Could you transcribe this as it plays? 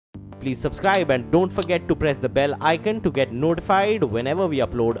please subscribe and don't forget to press the bell icon to get notified whenever we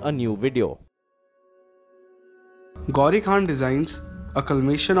upload a new video. Gauri Khan Designs, a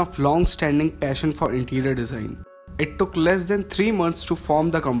culmination of long-standing passion for interior design. It took less than 3 months to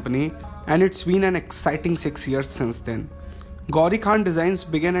form the company, and it's been an exciting 6 years since then. Gauri Khan Designs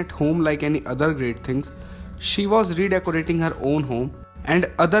began at home like any other great things. She was redecorating her own home and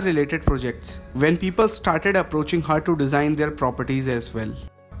other related projects when people started approaching her to design their properties as well.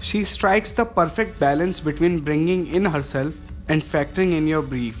 She strikes the perfect balance between bringing in herself and factoring in your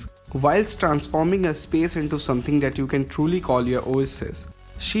brief, whilst transforming a space into something that you can truly call your oasis.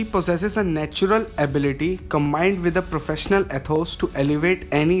 She possesses a natural ability combined with a professional ethos to elevate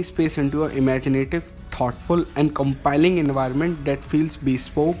any space into an imaginative, thoughtful and compelling environment that feels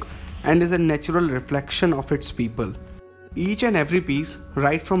bespoke and is a natural reflection of its people. Each and every piece,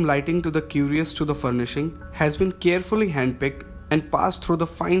 right from lighting to the curious to the furnishing, has been carefully handpicked and passed through the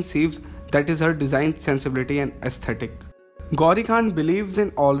fine sieves that is her design sensibility and aesthetic. Gauri Khan believes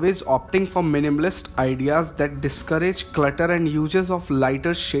in always opting for minimalist ideas that discourage clutter and uses of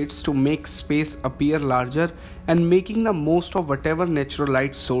lighter shades to make space appear larger and making the most of whatever natural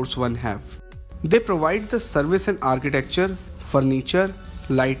light source one have. They provide the service in architecture, furniture,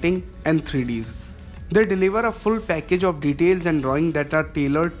 lighting and 3Ds. They deliver a full package of details and drawing that are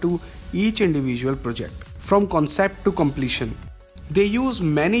tailored to each individual project, from concept to completion. They use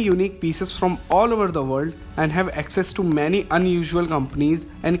many unique pieces from all over the world and have access to many unusual companies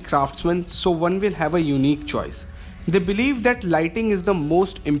and craftsmen, so one will have a unique choice. They believe that lighting is the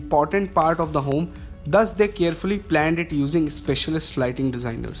most important part of the home, thus they carefully planned it using specialist lighting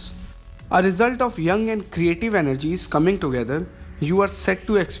designers. A result of young and creative energies coming together, you are set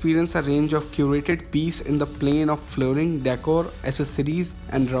to experience a range of curated piece in the plane of flooring, decor, accessories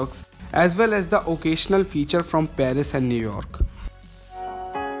and rugs, as well as the occasional feature from Paris and New York.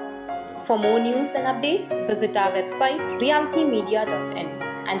 For more news and updates, visit our website realtymedia.in.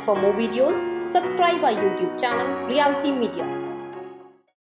 And for more videos, subscribe our YouTube channel Realty Media.